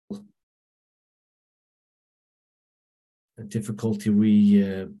difficulty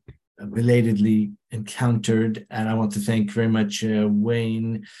we belatedly encountered, and I want to thank very much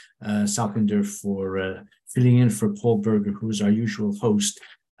Wayne Salkinder for filling in for Paul Berger, who is our usual host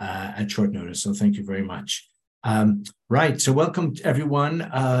at short notice. So thank you very much. Right, so welcome everyone.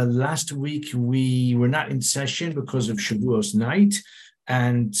 Last week we were not in session because of Shavuos night,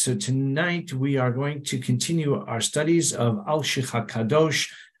 and so tonight we are going to continue our studies of Alshikh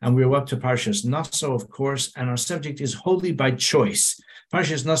ha-Kadosh, and we're up to Parshat Naso, of course, and our subject is Holy by Choice.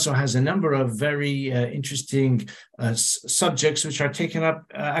 Parshat Naso has a number of very interesting subjects which are taken up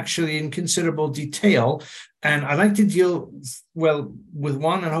actually in considerable detail. And I'd like to deal, with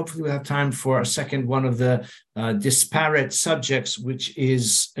one, and hopefully we'll have time for a second one of the disparate subjects which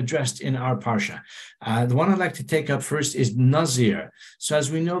is addressed in our Parsha. The one I'd like to take up first is Nazir. So as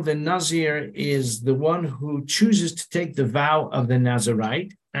we know, the Nazir is the one who chooses to take the vow of the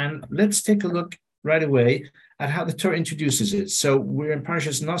Nazirite. And let's take a look right away at how the Torah introduces it. So we're in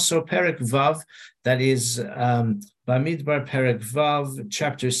Parashat Naso, Perek Vav, that is Bamidbar Perek Vav,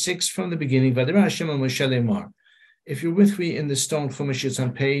 chapter 6 from the beginning. V'adar Hashem al Moshe lemar. If you're with me in the stone chumash, it's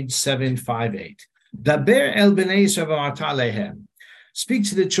on page 758. Daber el bnei Yisrael v'amarta alehem. Speak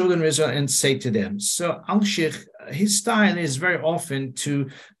to the children of Israel and say to them. So Alshikh, his style is very often to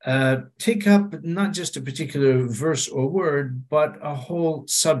take up not just a particular verse or word, but a whole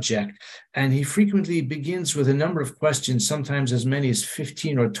subject. And he frequently begins with a number of questions, sometimes as many as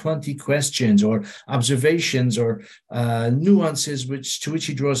 15 or 20 questions or observations or nuances to which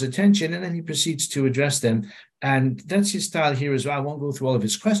he draws attention, and then he proceeds to address them. And that's his style here as well. I won't go through all of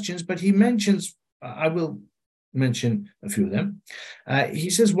his questions, but he mentions, I will mention a few of them. He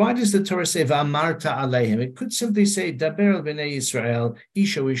says, why does the Torah say va'amarta aleihim? It could simply say daber el bnei Yisrael,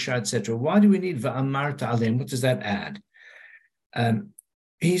 isha, etc. Why do we need va'amarta aleihim? What does that add?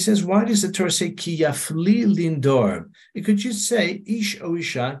 He says, why does the Torah say ki yafli lindor? It could just say ish o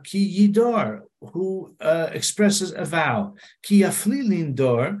isha ki yidor, who expresses a vow. Ki yafli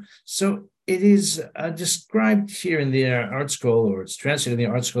lindor. So it is described here in the art scroll, or it's translated in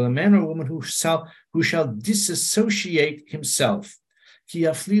the art scroll, a man or woman who shall disassociate himself. He's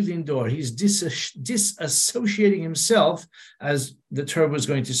disassociating himself, as the Torah was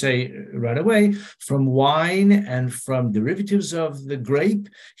going to say right away, from wine and from derivatives of the grape.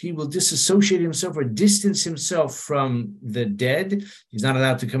 He will disassociate himself or distance himself from the dead. He's not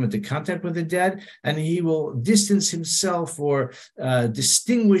allowed to come into contact with the dead. And he will distance himself or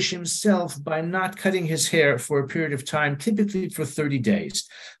distinguish himself by not cutting his hair for a period of time, typically for 30 days.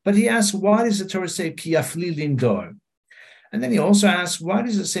 But he asks, why does the Torah say ki yafli lindor? And then he also asks, why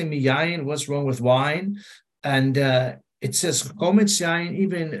does it say miyayin? What's wrong with wine? And it says chometz yayin,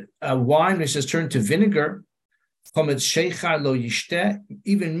 even wine which has turned to vinegar. Chometz sheichar lo yishteh,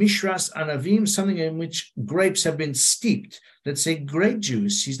 even mishras anavim, something in which grapes have been steeped. Let's say grape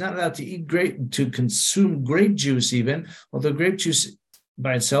juice. He's not allowed to consume grape juice even, although grape juice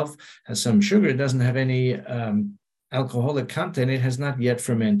by itself has some sugar. It doesn't have any alcoholic content. It has not yet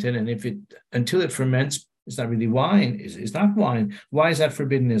fermented, and until it ferments, it's not really wine. It's not wine. Why is that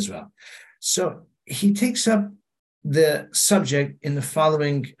forbidden as well? So he takes up the subject in the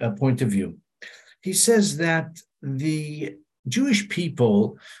following point of view. He says that the Jewish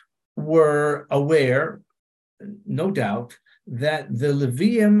people were aware, no doubt, that the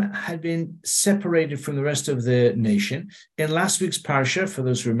Levium had been separated from the rest of the nation. In last week's Parsha, for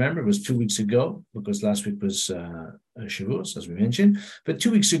those who remember, it was 2 weeks ago, because last week was Shavuos, as we mentioned. But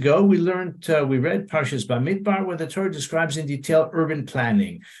 2 weeks ago, we read Parshas Bamidbar, where the Torah describes in detail urban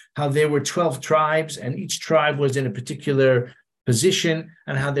planning, how there were 12 tribes, and each tribe was in a particular position,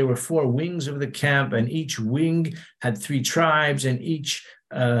 and how there were 4 wings of the camp, and each wing had 3 tribes, and each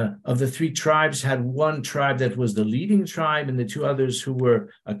of the 3 tribes had one tribe that was the leading tribe, and the 2 others who were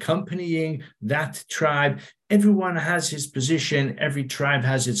accompanying that tribe. Everyone has his position, every tribe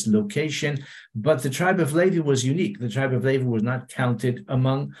has its location, but the tribe of Levi was unique. The tribe of Levi was not counted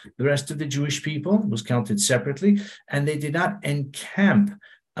among the rest of the Jewish people, it was counted separately, and they did not encamp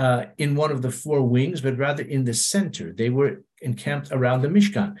in one of the 4 wings, but rather in the center. They were encamped around the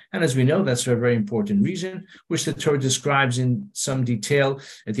Mishkan. And as we know, that's for a very important reason, which the Torah describes in some detail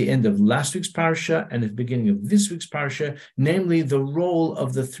at the end of last week's Parasha and at the beginning of this week's Parasha, namely the role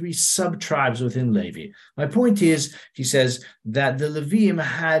of the 3 sub-tribes within Levi. My point is, he says, that the Leviim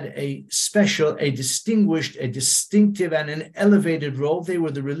had a special, a distinguished, a distinctive, and an elevated role. They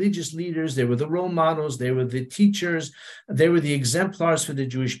were the religious leaders, they were the role models, they were the teachers, they were the exemplars for the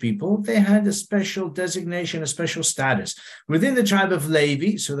Jewish people. They had a special designation, a special status, Within the tribe of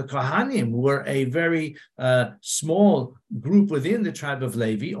Levi, so the Kohanim were a very small group within the tribe of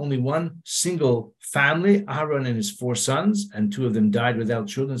Levi, only one single family, Aaron and his 4 sons, and 2 of them died without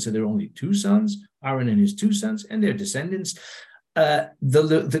children, so there were only 2 sons, Aaron and his 2 sons, and their descendants.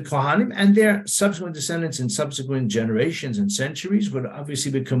 The Kohanim and their subsequent descendants in subsequent generations and centuries would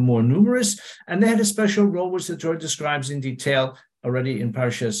obviously become more numerous, and they had a special role which the Torah describes in detail already in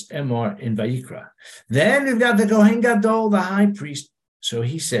Parshas Emor in Vayikra. Then we've got the Kohen Gadol, the high priest. So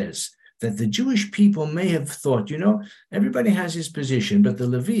he says that the Jewish people may have thought, everybody has his position, but the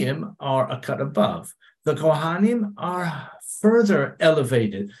Leviim are a cut above. The Kohanim are further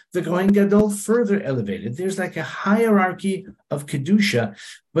elevated. The Kohen Gadol further elevated. There's like a hierarchy of Kedusha,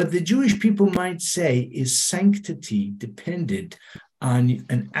 but the Jewish people might say, is sanctity dependent on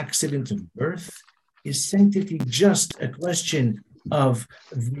an accident of birth? Is sanctity just a question of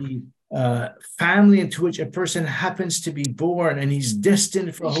the family into which a person happens to be born and he's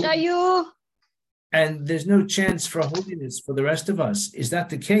destined for holiness, and there's no chance for holiness for the rest of us? Is that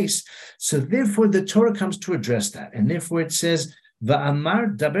the case? So therefore the Torah comes to address that, and therefore it says,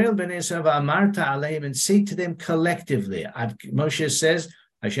 Va'amar daber b'nei Yisrael va'amarta aleim, and say to them collectively. Moshe says,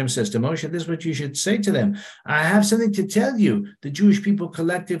 Hashem says to Moshe, this is what you should say to them. I have something to tell you, the Jewish people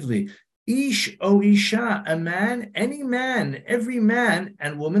collectively. Ish o isha, a man, any man, every man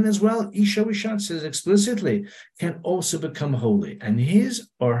and woman as well, ish o isha says explicitly, can also become holy. And his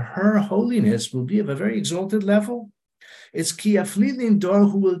or her holiness will be of a very exalted level. It's ki aflilin dor,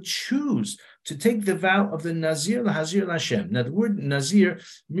 who will choose to take the vow of the Nazir lahazir Hashem. Now the word Nazir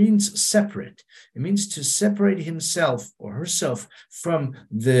means separate. It means to separate himself or herself from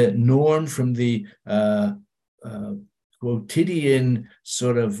the norm, from the quotidian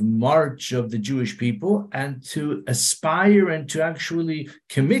sort of march of the Jewish people, and to aspire and to actually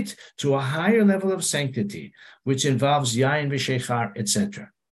commit to a higher level of sanctity, which involves yayin v'sheichar,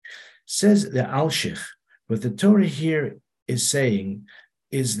 etc. Says the Alshikh, what the Torah here is saying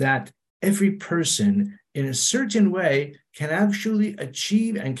is that every person in a certain way can actually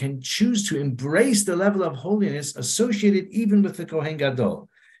achieve and can choose to embrace the level of holiness associated even with the Kohen Gadol.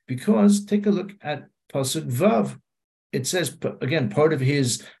 Because take a look at Pasuk Vav. It says, again, part of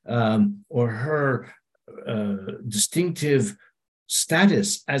his or her distinctive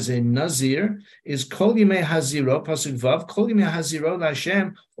status as a Nazir is Kol Yimei Haziro, Pasuk Vav, Kol Yimei Haziro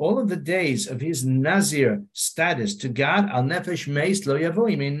LaHashem, all of the days of his Nazir status to God, Al Nefesh Meis Lo Yavo,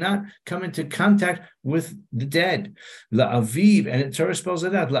 he may not come into contact with the dead. La'aviv, and it Torah spells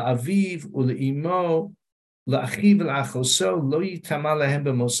it out, La'aviv U'le'imo,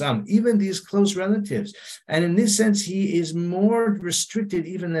 even these close relatives. And in this sense, he is more restricted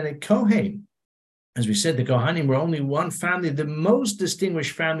even than a Kohen. As we said, the Kohanim were only one family, the most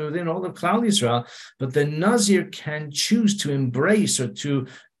distinguished family within all of Klal Yisrael, but the Nazir can choose to embrace or to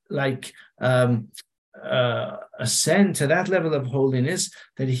ascend to that level of holiness,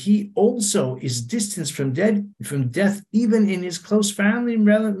 that he also is distanced from death, even in his close family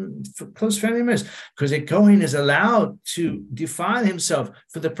members, because a Kohen is allowed to defile himself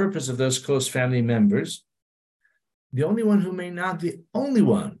for the purpose of those close family members. The only one who may not is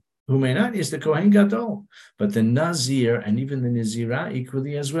the Kohen Gadol, but the Nazir and even the Nazirah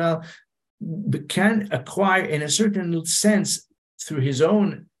equally as well can acquire, in a certain sense, through his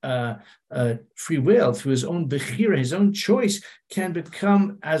own free will, through his own bechira, his own choice, can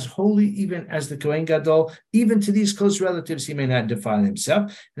become as holy even as the Kohen Gadol. Even to these close relatives, he may not defile himself.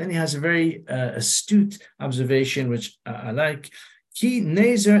 And then he has a very astute observation, which I like. Ki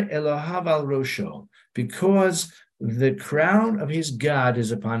nezer Elohav al rosho, because the crown of his God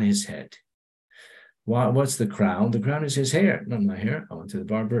is upon his head. What's the crown? The crown is his hair, not my hair. I went to the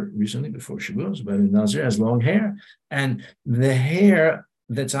barber recently before Shavuos, but a Nazir has long hair. And the hair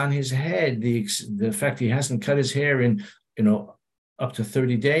that's on his head, the fact he hasn't cut his hair in, up to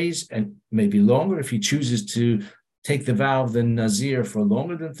 30 days and maybe longer if he chooses to take the vow of the Nazir for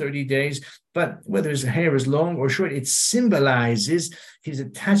longer than 30 days. But whether his hair is long or short, it symbolizes his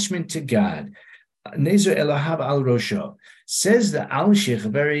attachment to God. Nezer Elohav al Rosho. Says the Alshikh, a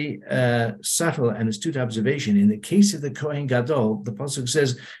very subtle and astute observation. In the case of the Kohen Gadol, the pasuk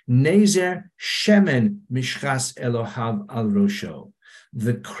says, Nezer Shemen Mishchas Elohav al Rosho.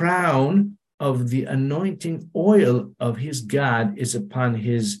 The crown of the anointing oil of his God is upon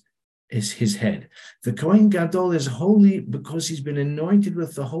his head. The Kohen Gadol is holy because he's been anointed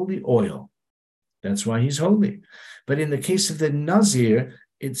with the holy oil. That's why he's holy. But in the case of the Nazir,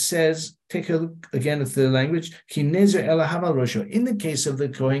 it says, take a look again at the language, Ki nezer Elohav al Rosho. In the case of the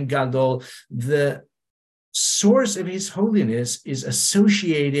Kohen Gadol, the source of his holiness is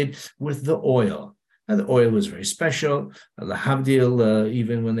associated with the oil. And the oil was very special. Lahavdil,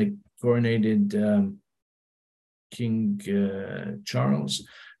 even when they coronated King Charles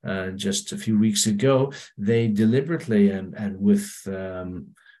just a few weeks ago, they deliberately and with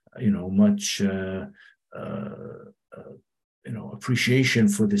much appreciation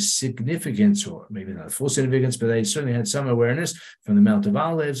for the significance, or maybe not full significance, but they certainly had some awareness from the Mount of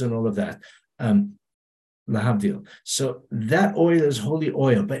Olives and all of that. Lahavdil. So that oil is holy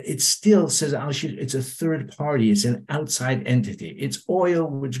oil, but it still, says Alshikh, it's a third party. It's an outside entity. It's oil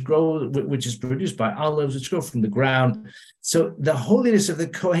which is produced by olives, which grow from the ground. So the holiness of the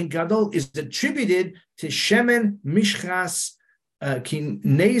Kohen Gadol is attributed to Shemen Mishchas, Ki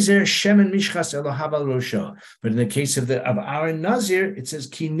Nezer Shemen Mishchas Elohav al Rosho. But in the case of Aaron Nazir, it says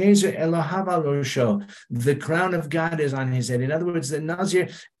Ki Nezer Elohav al Rosho. The crown of God is on his head. In other words, the Nazir,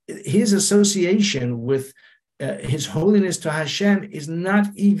 his association with his holiness to Hashem is not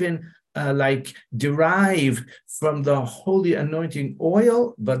even derived from the holy anointing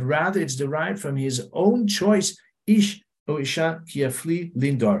oil, but rather it's derived from his own choice, Ish o Isha ki yafli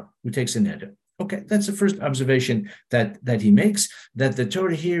lindor, who takes a neder. Okay, that's the first observation that he makes, that the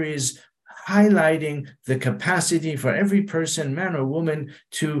Torah here is highlighting the capacity for every person, man or woman,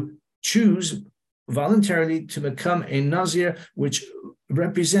 to choose voluntarily to become a Nazir, which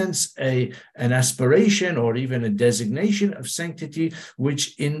represents an aspiration or even a designation of sanctity,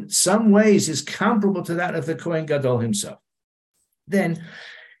 which in some ways is comparable to that of the Kohen Gadol himself. Then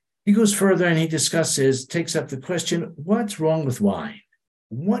he goes further and he takes up the question, what's wrong with wine?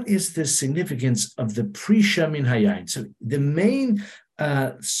 What is the significance of the Prisha min hayayin? So the main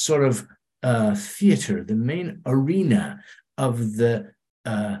theater, the main arena of the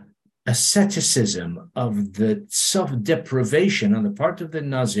asceticism, of the self-deprivation on the part of the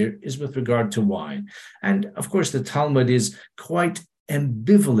Nazir is with regard to wine. And of course, the Talmud is quite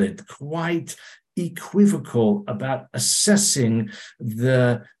ambivalent, quite equivocal about assessing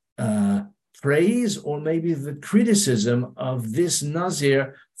the praise or maybe the criticism of this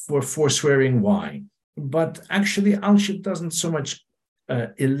Nazir for forswearing wine. But actually, Alshikh doesn't so much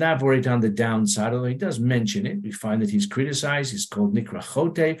elaborate on the downside, although he does mention it. We find that he's criticized. He's called Nikra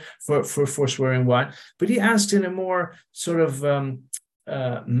Chote for forswearing wine. But he asks in a more sort of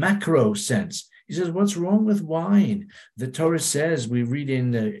macro sense. He says, what's wrong with wine? The Torah says, we read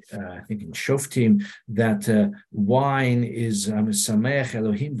in, I think in Shoftim, that wine is Sameach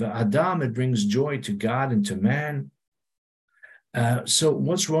Elohim v'Adam, it brings joy to God and to man. So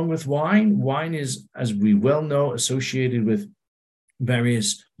what's wrong with wine? Wine is, as we well know, associated with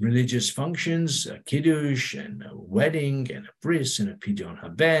various religious functions, a kiddush and a wedding and a bris and a pidyon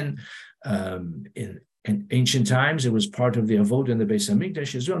haben. In ancient times, it was part of the avodah in the Beis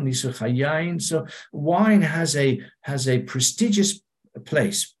Hamikdash as well. Nisuch hayayin. So wine has a prestigious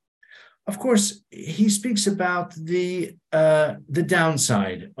place. Of course, he speaks about the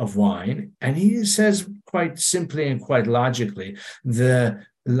downside of wine, and he says quite simply and quite logically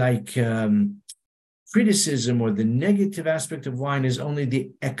criticism or the negative aspect of wine is only the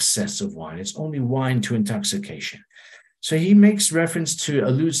excess of wine. It's only wine to intoxication. So he makes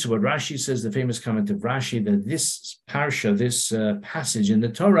alludes to what Rashi says, the famous comment of Rashi, that this Parsha, this passage in the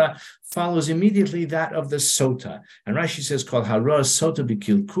Torah, follows immediately that of the Sota. And Rashi says, called Hara Sota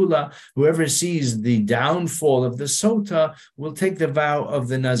B'Kilkula, whoever sees the downfall of the Sota will take the vow of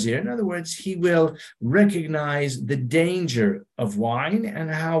the Nazir. In other words, he will recognize the danger of wine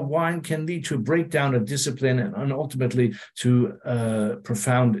and how wine can lead to a breakdown of discipline and ultimately to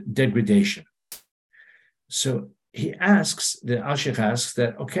profound degradation. So the Alshikh asks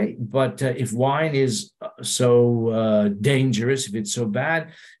that, okay, but if wine is so dangerous, if it's so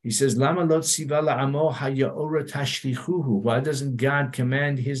bad, he says, Lama lo tziva la'amo hayaora tashlichuhu. Why doesn't God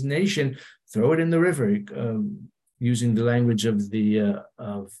command his nation, throw it in the river, using the language of the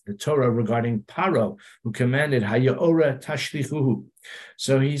Torah regarding Paro, who commanded hayaora tashlichuhu.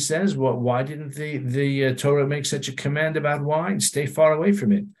 So he says, well, why didn't the Torah make such a command about wine? Stay far away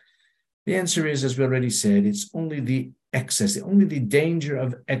from it. The answer is, as we already said, it's only the danger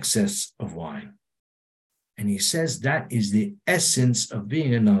of excess of wine. And he says that is the essence of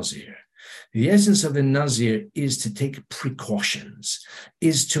being a Nazir. The essence of the Nazir is to take precautions,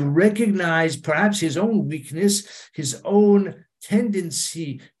 is to recognize perhaps his own weakness, his own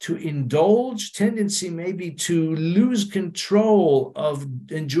tendency to indulge, tendency maybe to lose control of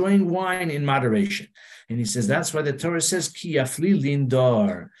enjoying wine in moderation. And he says that's why the Torah says, Ki yafli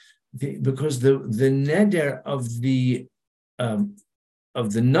lindor. Because the neder of the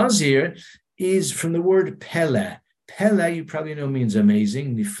Nazir is from the word pele. Pele, you probably know, means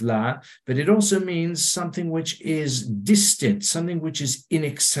amazing, nifla, but it also means something which is distant, something which is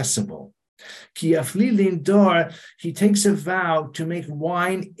inaccessible. Ki afli lindor, he takes a vow to make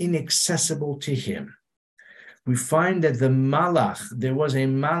wine inaccessible to him. We find that there was a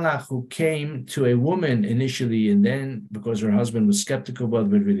malach who came to a woman initially, and then because her husband was skeptical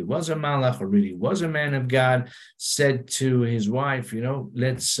whether it really was a malach or really was a man of God, said to his wife,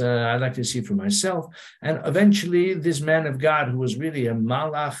 I'd like to see it for myself. And eventually this man of God, who was really a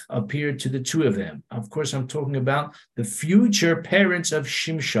malach, appeared to the two of them. Of course, I'm talking about the future parents of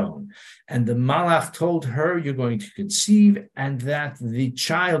Shimshon. And the malach told her, you're going to conceive, and that the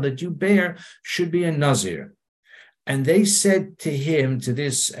child that you bear should be a nazir. And they said to him, to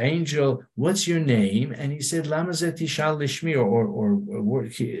this angel, what's your name? And he said, Lama zeh tishal lishmi, or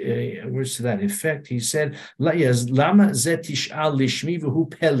words to that effect. He said, Lama zeh tishal lishmi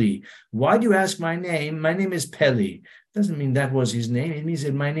v'hu Peli. Why do you ask my name? My name is Peli. Doesn't mean that was his name. It means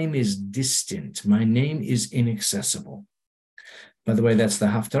that my name is distant. My name is inaccessible. By the way, that's the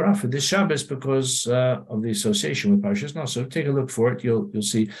haftarah for this Shabbos because of the association with Parshat Naso. So take a look for it. You'll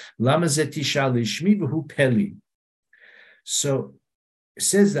see. Lama zeh tishal lishmi v'hu Peli. So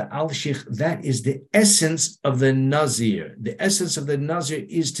says the Alshikh, that is the essence of the Nazir. The essence of the Nazir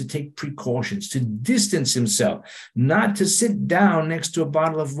is to take precautions, to distance himself, not to sit down next to a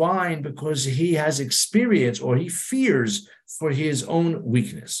bottle of wine because he has experience or he fears for his own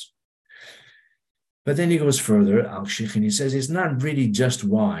weakness. But then he goes further, Alshikh, and he says it's not really just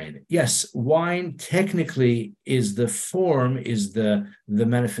wine. Yes, wine technically is the form, is the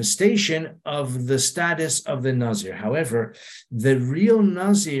manifestation of the status of the Nazir. However, the real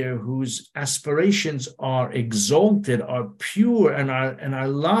Nazir, whose aspirations are exalted, are pure, and are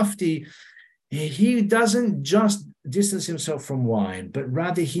lofty, he doesn't just distance himself from wine, but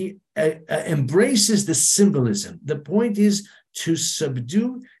rather he embraces the symbolism. The point is to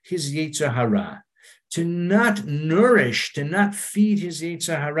subdue his Yetzer Hara, to not nourish, to not feed his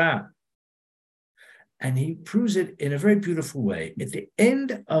Yetzer Hara. And he proves it in a very beautiful way. At the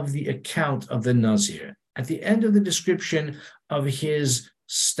end of the account of the Nazir, at the end of the description of his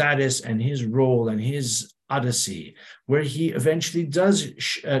status and his role and his odyssey, where he eventually does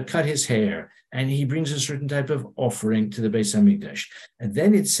cut his hair and he brings a certain type of offering to the Beis HaMikdash. And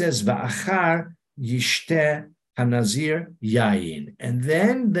then it says, Va'achar yishteh hanazir yayin. And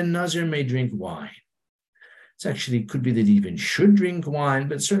then the Nazir may drink wine. It's actually could be that he even should drink wine,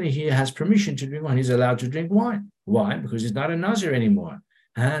 but certainly he has permission to drink wine. He's allowed to drink wine. Why? Because he's not a Nazir anymore.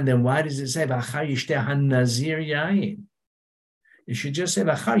 And then why does it say V'achar yishteh hanazir yayin? It should just say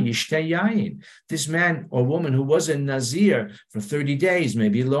V'achar yishteh yayin. This man or woman who was a Nazir for 30 days,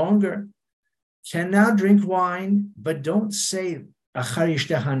 maybe longer, can now drink wine, but don't say V'achar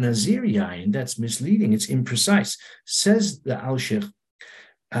yishteh hanazir yayin. That's misleading. It's imprecise. Says the Alshikh,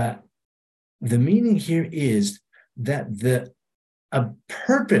 the meaning here is that the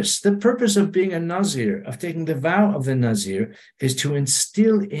purpose of being a Nazir, of taking the vow of the Nazir, is to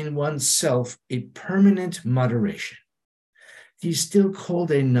instill in oneself a permanent moderation. He's still called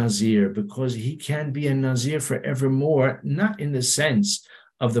a Nazir because he can be a Nazir forevermore, not in the sense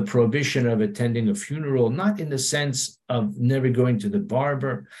of the prohibition of attending a funeral, not in the sense of never going to the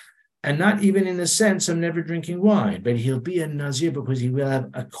barber, and not even in the sense of never drinking wine, but he'll be a Nazir because he will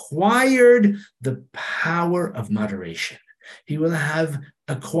have acquired the power of moderation. He will have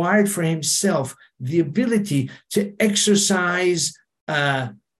acquired for himself the ability to exercise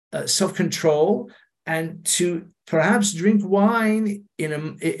self-control and to perhaps drink wine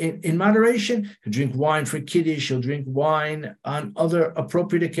in moderation. He'll drink wine for Kiddush, he'll drink wine on other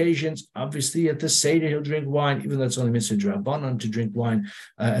appropriate occasions. Obviously, at the Seder, he'll drink wine, even though it's only Mitzvah Drabanan to drink wine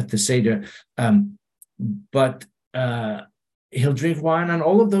at the Seder. But he'll drink wine on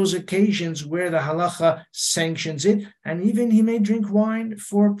all of those occasions where the halacha sanctions it. And even he may drink wine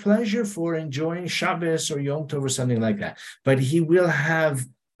for pleasure, for enjoying Shabbos or Yom Tov or something like that. But he will have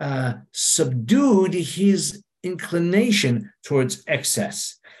subdued his inclination towards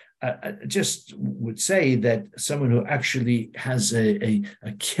excess. I just would say that someone who actually has a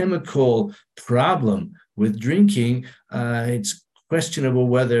chemical problem with drinking, it's questionable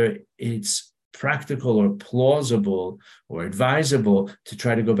whether it's practical or plausible or advisable to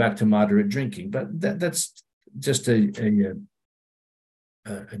try to go back to moderate drinking. But that's just a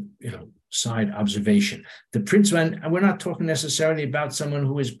side observation. The principle, and we're not talking necessarily about someone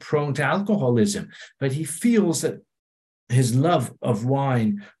who is prone to alcoholism, but he feels that his love of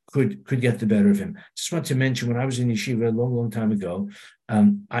wine could get the better of him. Just want to mention, when I was in yeshiva a long time ago,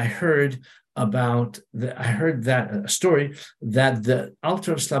 I heard that a story that the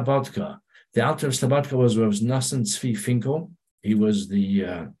Alter of Slobodka was Nassan Tzvi Finkel. He was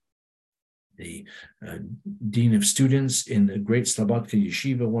the the dean of students in the great Slobodka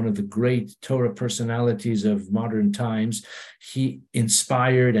Yeshiva, one of the great Torah personalities of modern times. He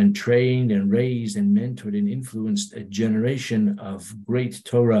inspired and trained and raised and mentored and influenced a generation of great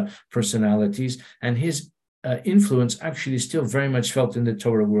Torah personalities, and his influence actually is still very much felt in the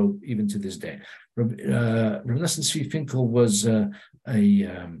Torah world even to this day. Rav Nosson Tzvi Finkel was a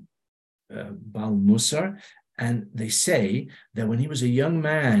Baal Musar, and they say that when he was a young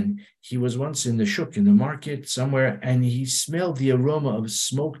man, he was once in the shuk, in the market somewhere, and he smelled the aroma of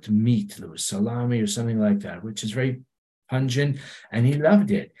smoked meat. There was salami or something like that, which is very pungent, and he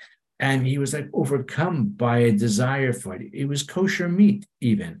loved it. And he was like overcome by a desire for it. It was kosher meat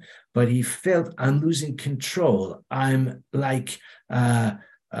even, but he felt, I'm losing control. I'm like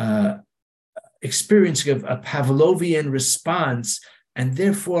experiencing a Pavlovian response, and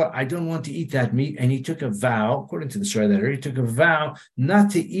therefore I don't want to eat that meat. And he took a vow, according to the story that he took a vow not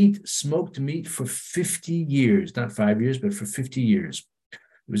to eat smoked meat for 50 years, not 5 years, but for 50 years.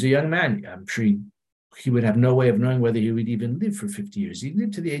 He was a young man. I'm sure he would have no way of knowing whether he would even live for 50 years. He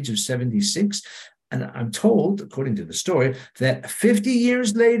lived to the age of 76. And I'm told, according to the story, that 50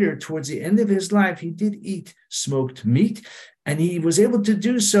 years later, towards the end of his life, he did eat smoked meat. And he was able to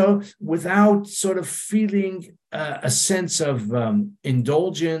do so without sort of feeling a sense of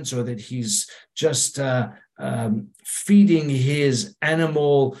indulgence, or that he's just feeding his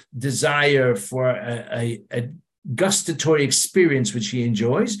animal desire for a gustatory experience which he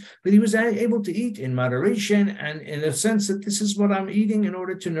enjoys, but he was able to eat in moderation and in a sense that this is what I'm eating in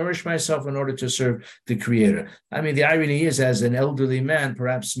order to nourish myself, in order to serve the Creator. I mean, the irony is, as an elderly man,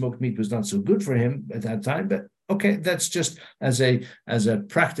 perhaps smoked meat was not so good for him at that time, but okay, that's just as a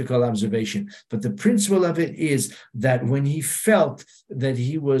practical observation. But the principle of it is that when he felt that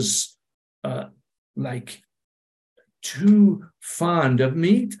he was like too fond of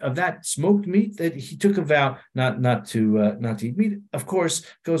meat, of that smoked meat, that he took a vow not to eat meat. Of course,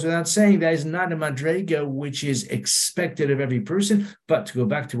 goes without saying that is not a madrega which is expected of every person. But to go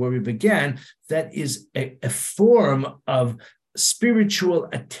back to where we began, that is a form of spiritual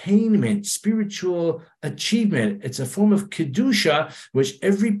attainment, spiritual achievement. It's a form of kedusha which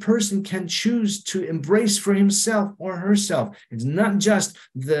every person can choose to embrace for himself or herself. It's not just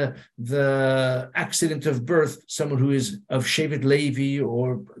the accident of birth, someone who is of Shevet Levi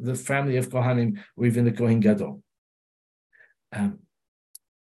or the family of Kohanim or even the Kohen Gadol.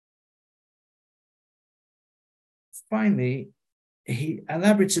 Finally, he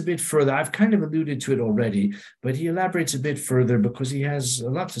elaborates a bit further. I've kind of alluded to it already, but he elaborates a bit further because he has a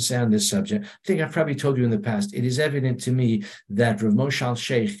lot to say on this subject. I think I've probably told you in the past, it is evident to me that Rav Moshe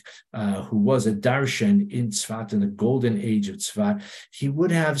Alshikh, who was a darshan in Tzfat, in the golden age of Tzfat, he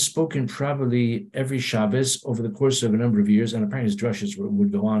would have spoken probably every Shabbos over the course of a number of years, and apparently his drushes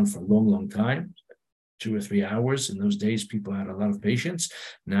would go on for a long, long time, 2 or 3 hours. In those days, people had a lot of patience.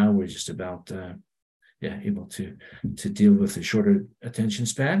 Now we're just about able to deal with a shorter attention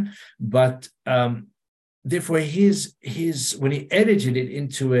span. But therefore, his when he edited it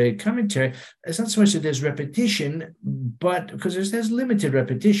into a commentary, it's not so much that there's repetition, but because there's limited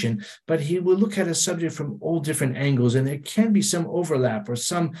repetition, but he will look at a subject from all different angles, and there can be some overlap or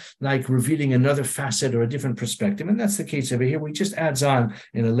some like revealing another facet or a different perspective. And that's the case over here. He just adds on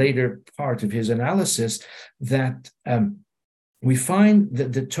in a later part of his analysis that we find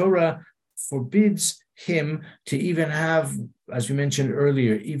that the Torah forbids him to even have, as we mentioned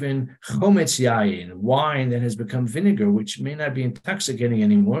earlier, even chometz yayin, wine that has become vinegar, which may not be intoxicating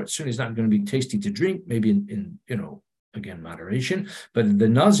anymore. It certainly is not going to be tasty to drink, maybe in again, moderation. But the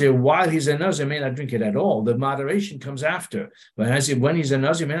Nazir, while he's a Nazir, may not drink it at all. The moderation comes after. But when he's a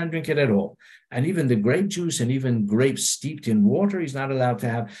Nazir, may not drink it at all. And even the grape juice and even grapes steeped in water, he's not allowed to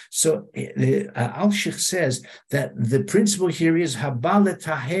have. So Alshikh says that the principle here is habal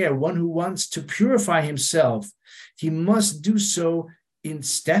taher, one who wants to purify himself. He must do so in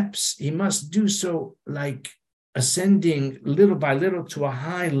steps. He must do so like ascending little by little to a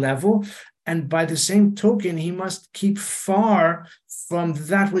high level. And by the same token, he must keep far from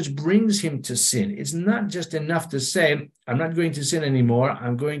that which brings him to sin. It's not just enough to say, I'm not going to sin anymore.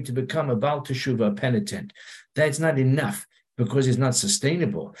 I'm going to become a Baal Teshuvah, a penitent. That's not enough because it's not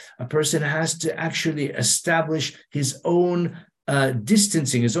sustainable. A person has to actually establish his own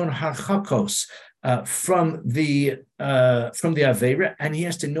distancing, his own ha-Kadosh from the Aveira, and he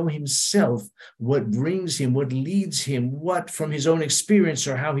has to know himself, what brings him, what leads him, what from his own experience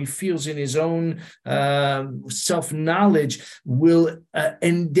or how he feels in his own self-knowledge will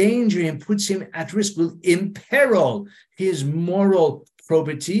endanger him, puts him at risk, will imperil his moral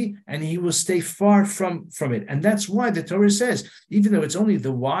probity, and he will stay far from it. And that's why the Torah says, even though it's only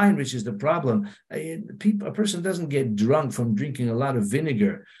the wine which is the problem, a person doesn't get drunk from drinking a lot of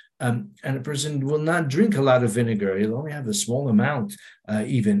vinegar. And a person will not drink a lot of vinegar. He'll only have a small amount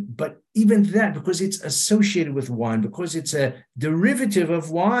even. But even that, because it's associated with wine, because it's a derivative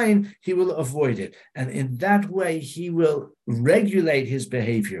of wine, he will avoid it. And in that way, he will regulate his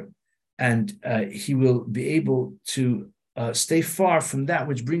behavior. And he will be able to stay far from that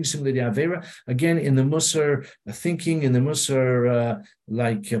which brings him to the Avera. Again, in the Musar thinking, in the Musar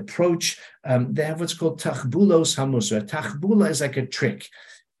approach, they have what's called Tachbulos HaMusar. Tachbula is like a trick.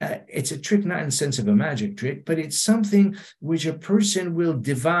 It's a trick not in the sense of a magic trick, but it's something which a person will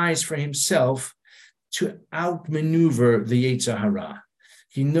devise for himself to outmaneuver the Yetzer Hara.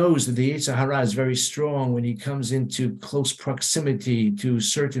 He knows that the Yetzer Hara is very strong when he comes into close proximity to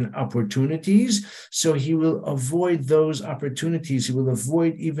certain opportunities, so he will avoid those opportunities. He will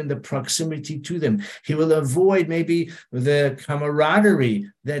avoid even the proximity to them. He will avoid maybe the camaraderie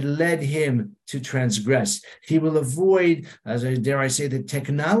that led him to transgress. He will avoid, as I dare I say, the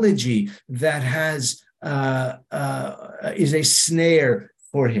technology that has is a snare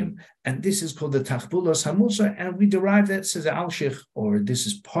for him. And this is called the Tachbulos HaMusar, and we derive that, says Alshikh, or this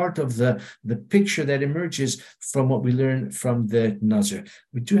is part of the picture that emerges from what we learn from the Nazir.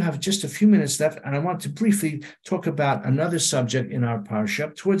 We do have just a few minutes left, and I want to briefly talk about another subject in our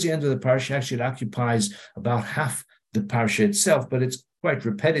Parsha. Towards the end of the Parsha, actually it occupies about half the Parsha itself, but it's quite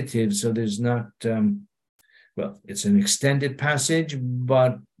repetitive, so there's not, it's an extended passage,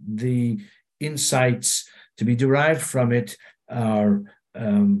 but the insights to be derived from it are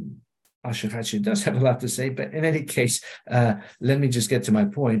Alshikh does have a lot to say, but in any case, let me just get to my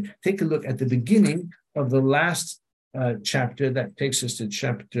point. Take a look at the beginning of the last chapter that takes us to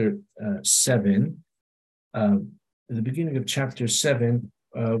chapter 7. The beginning of chapter 7,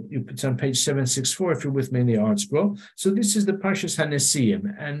 it's on page 764 if you're with me in the art scroll. So this is the Parshas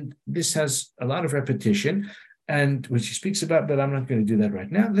HaNesiim, and this has a lot of repetition, and which he speaks about, but I'm not going to do that right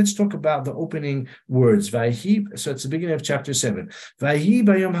now. Let's talk about the opening words. Vayhi, so it's the beginning of chapter 7. Vayhi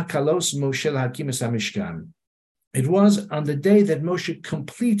bayom ha-Kadosh Moshe hakim es ha-Mishkan. It was on the day that Moshe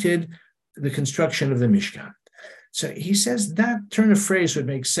completed the construction of the Mishkan. So he says that turn of phrase would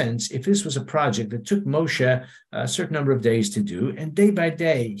make sense if this was a project that took Moshe a certain number of days to do, and day by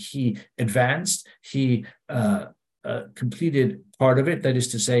day he advanced, he completed part of it. That is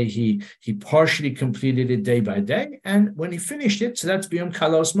to say, he partially completed it day by day, and when he finished it, so that's B'yom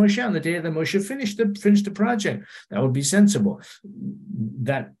Kalos Moshe, on the day that Moshe finished the project. That would be sensible.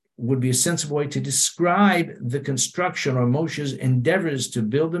 That would be a sensible way to describe the construction or Moshe's endeavors to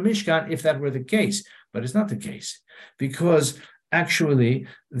build the Mishkan, if that were the case. But it's not the case, because actually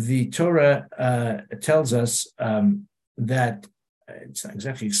the Torah tells us that it's not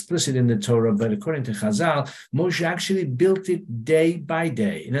exactly explicit in the Torah, but according to Chazal, Moshe actually built it day by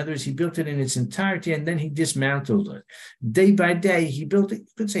day. In other words, he built it in its entirety, and then he dismantled it. Day by day, he built it.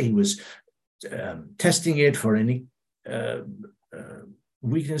 You could say he was testing it for any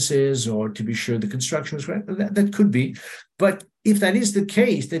weaknesses, or to be sure the construction was correct. That could be. But if that is the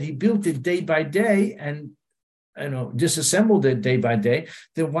case, that he built it day by day and disassembled it day by day,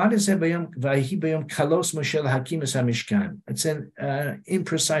 then why does it Vayhi bayom Kalos Moshe hakim es ha-Mishkan? It's an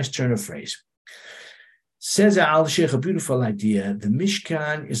imprecise turn of phrase. Says Alshikh, a beautiful idea. The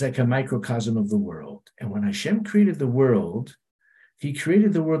Mishkan is like a microcosm of the world. And when Hashem created the world, he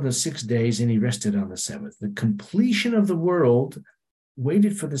created the world in 6 days and he rested on the seventh. The completion of the world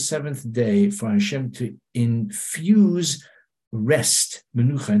waited for the seventh day for Hashem to infuse rest,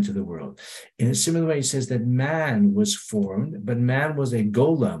 menucha, into the world. In a similar way, he says that man was formed, but man was a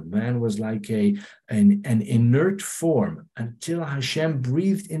golem. Man was like an inert form until Hashem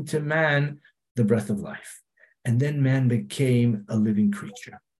breathed into man the breath of life. And then man became a living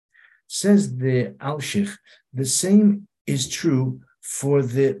creature. Says the Alshikh, the same is true for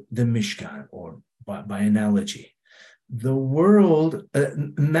the Mishkan, or by analogy. The world,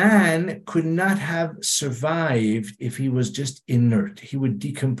 man could not have survived if he was just inert. He would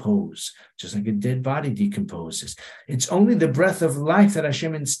decompose, just like a dead body decomposes. It's only the breath of life that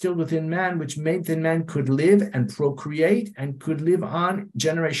Hashem instilled within man, which made that man could live and procreate and could live on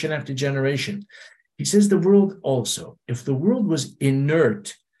generation after generation. He says the world also, if the world was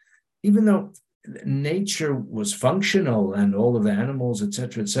inert, even though nature was functional and all of the animals,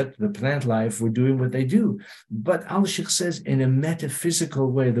 etc., the plant life were doing what they do. But Alshikh says in a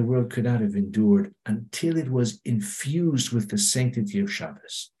metaphysical way, the world could not have endured until it was infused with the sanctity of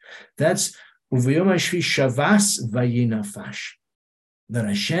Shabbos. That's Uvayom HaShvi Shavas Vayinafash. That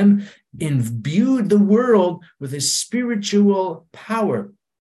Hashem imbued the world with a spiritual power,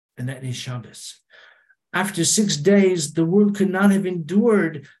 and that is Shabbos. After 6 days, the world could not have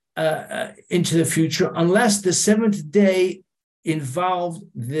endured into the future unless the seventh day involved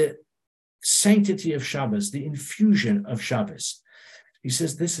the sanctity of Shabbos, the infusion of Shabbos. He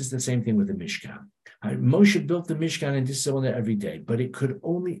says this is the same thing with the Mishkan. Moshe built the Mishkan and this on there every day, but it could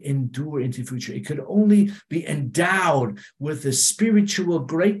only endure into the future. It could only be endowed with a spiritual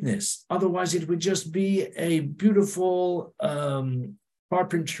greatness. Otherwise, it would just be a beautiful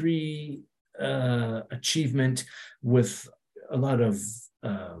carpentry achievement with a lot of,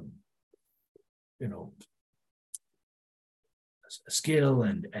 skill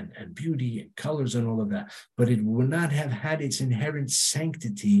and beauty and colors and all of that, but it would not have had its inherent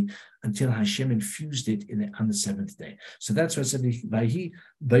sanctity until Hashem infused it on the seventh day. So that's why I said, bayom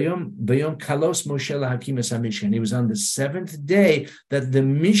kalos Moshe lahakim es hamishkan. It was on the seventh day that the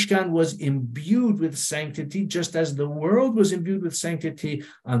Mishkan was imbued with sanctity, just as the world was imbued with sanctity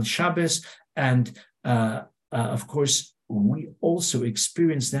on Shabbos. And of course, we also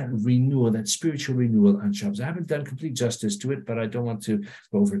experience that renewal, that spiritual renewal on Shabbos. I haven't done complete justice to it, but I don't want to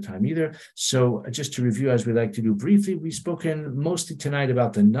go over time either. So just to review, as we like to do briefly, we've spoken mostly tonight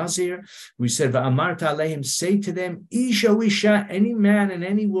about the Nazir. We said, Va'amarta aleihim, say to them, Isha, any man and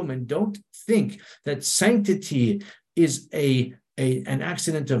any woman, don't think that sanctity is an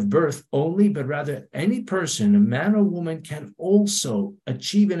accident of birth only, but rather any person, a man or woman, can also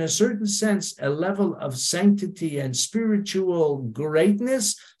achieve in a certain sense a level of sanctity and spiritual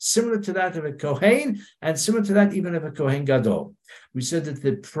greatness similar to that of a Kohen and similar to that even of a Kohen Gadol. We said that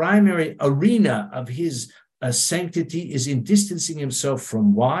the primary arena of his sanctity is in distancing himself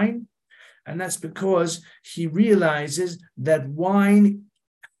from wine, and that's because he realizes that wine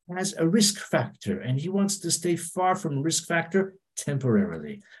has a risk factor and he wants to stay far from the risk factor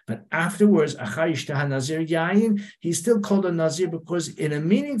temporarily. But afterwards, he's still called a Nazir because in a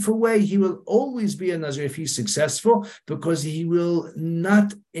meaningful way, he will always be a Nazir if he's successful, because he will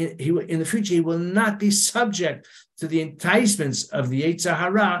not, in the future, he will not be subject to the enticements of the Yetzer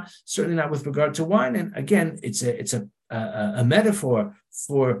Hara, certainly not with regard to wine. And again, it's a metaphor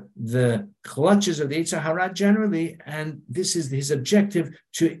for the clutches of the Yetzer Hara generally, and this is his objective,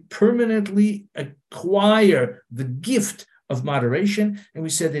 to permanently acquire the gift of moderation. And we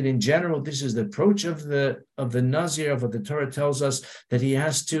said that in general, this is the approach of the Nazir, of what the Torah tells us, that he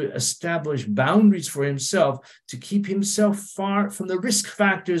has to establish boundaries for himself to keep himself far from the risk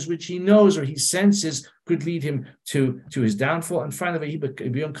factors which he knows or he senses could lead him to his downfall. And finally,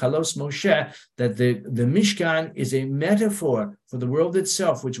 beyond kalos Moshe, that the Mishkan is a metaphor for the world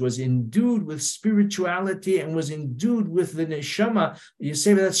itself, which was endued with spirituality and was endued with the neshama. You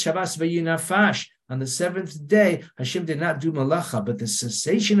say that Shabbos v'yinafash. On the seventh day, Hashem did not do malacha, but the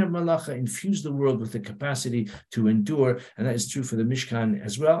cessation of malacha infused the world with the capacity to endure, and that is true for the Mishkan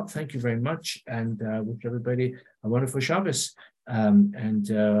as well. Thank you very much, and wish everybody a wonderful Shabbos. For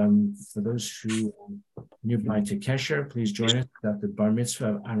those who are nearby to Kesher, please join us at the Bar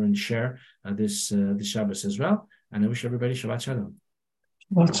Mitzvah of Aaron Sher this Shabbos as well. And I wish everybody Shabbat Shalom.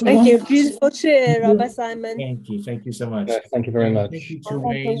 Thank you. Beautiful cheer, Rabbi Simon. Thank you. Thank you so much. Yeah, thank you very much. Thank you to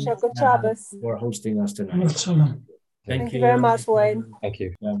Wayne for hosting us tonight. Thank you very much, Wayne. Thank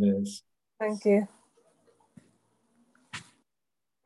you. Shabbos. Thank you.